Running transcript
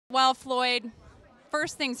Well, Floyd,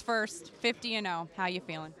 first things first, 50-0. How you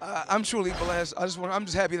feeling? I'm truly blessed. I'm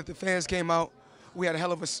just happy that the fans came out. We had a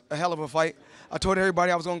hell of a fight. I told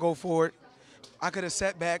everybody I was gonna go for it. I could have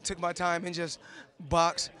sat back, took my time, and just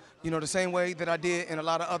boxed, the same way that I did in a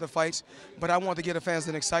lot of other fights. But I wanted to give the fans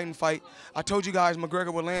an exciting fight. I told you guys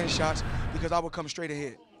McGregor would land shots because I would come straight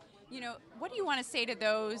ahead. What do you want to say to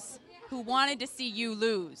those who wanted to see you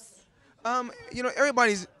lose?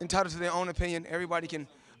 Everybody's entitled to their own opinion. Everybody can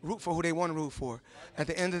root for who they want to root for. At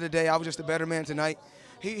the end of the day, I was just a better man tonight.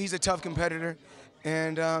 He's a tough competitor,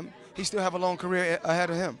 and he still have a long career ahead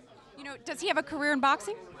of him. Does he have a career in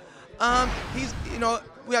boxing?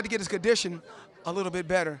 We had to get his condition a little bit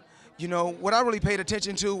better. What I really paid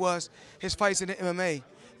attention to was his fights in the MMA.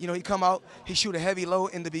 He come out, he shoot a heavy low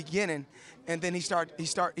in the beginning, and then he starts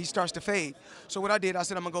to fade. So what I did, I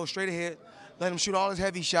said I'm gonna go straight ahead, let him shoot all his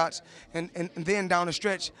heavy shots, and then down the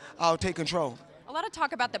stretch, I'll take control. A lot of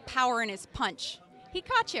talk about the power in his punch. He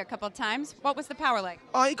caught you a couple of times. What was the power like?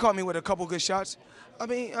 Oh, he caught me with a couple good shots. I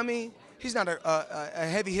mean, he's not a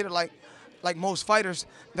heavy hitter like most fighters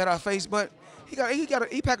that I face, but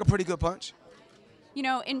he pack a pretty good punch.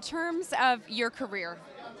 In terms of your career,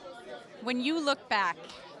 when you look back,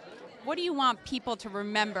 what do you want people to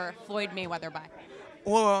remember Floyd Mayweather by?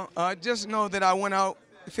 Well, just know that I went out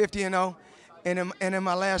 50-0, and in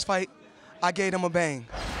my last fight, I gave him a bang.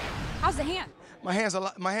 How's the hand? My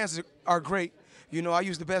hands are great. I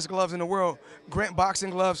use the best gloves in the world. Grant boxing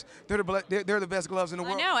gloves. They're the best gloves in the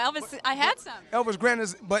world. I know, Elvis. I had some. Elvis Grant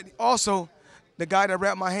is, but also the guy that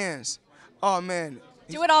wrapped my hands. Oh man.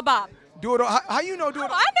 Do it all, Bob. Do it all. How you know? Do it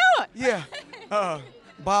all? I know it. Yeah.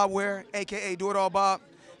 Bob Ware, aka Do It All Bob.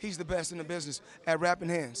 He's the best in the business at wrapping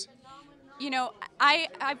hands.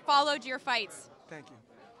 I followed your fights. Thank you.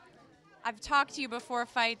 I've talked to you before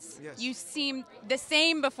fights. Yes. You seemed the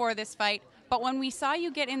same before this fight, but when we saw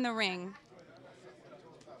you get in the ring,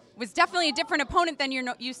 it was definitely a different opponent than you're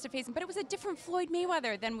used to facing, but it was a different Floyd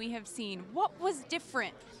Mayweather than we have seen. What was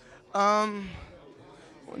different?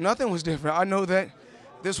 Nothing was different. I know that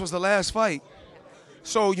this was the last fight.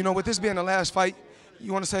 So, with this being the last fight,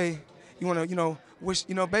 you want to say, wish,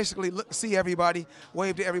 basically see everybody,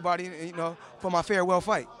 wave to everybody, for my farewell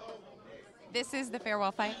fight. This is the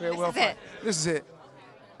farewell fight? Farewell fight. This is it.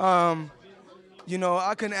 I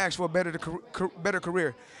couldn't ask for a better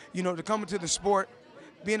career. To come into the sport,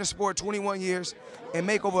 be in the sport 21 years, and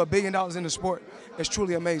make over $1 billion in the sport is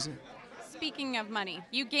truly amazing. Speaking of money,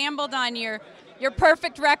 you gambled on your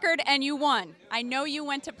perfect record and you won. I know you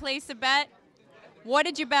went to place a bet. What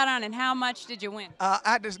did you bet on and how much did you win? I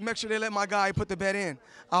had to make sure they let my guy put the bet in.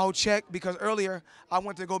 I'll check because earlier I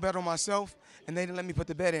went to go bet on myself and they didn't let me put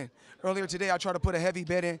the bet in. Earlier today I tried to put a heavy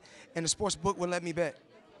bet in and the sports book wouldn't let me bet.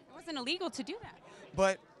 It wasn't illegal to do that.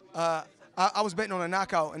 But I was betting on a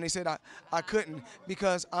knockout and they said I couldn't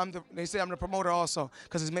because they said I'm the promoter also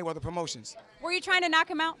because it's Mayweather Promotions. Were you trying to knock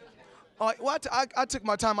him out? Well, I took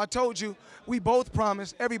my time. I told you, we both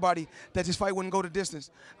promised everybody that this fight wouldn't go the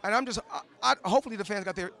distance. And hopefully the fans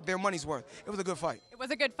got their money's worth. It was a good fight. It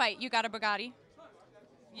was a good fight. You got a Bugatti.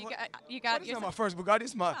 You got. This is not my first Bugatti.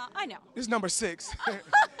 This is my. I know. This is number 6.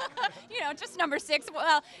 Just number 6.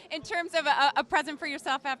 Well, in terms of a present for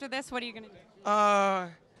yourself after this, what are you gonna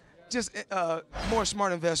do? Just more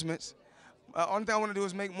smart investments. Only thing I want to do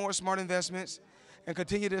is make more smart investments and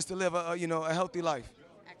continue this to live a healthy life.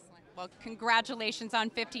 Excellent. Well, congratulations on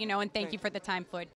 50-0, and thank you for the time, Floyd.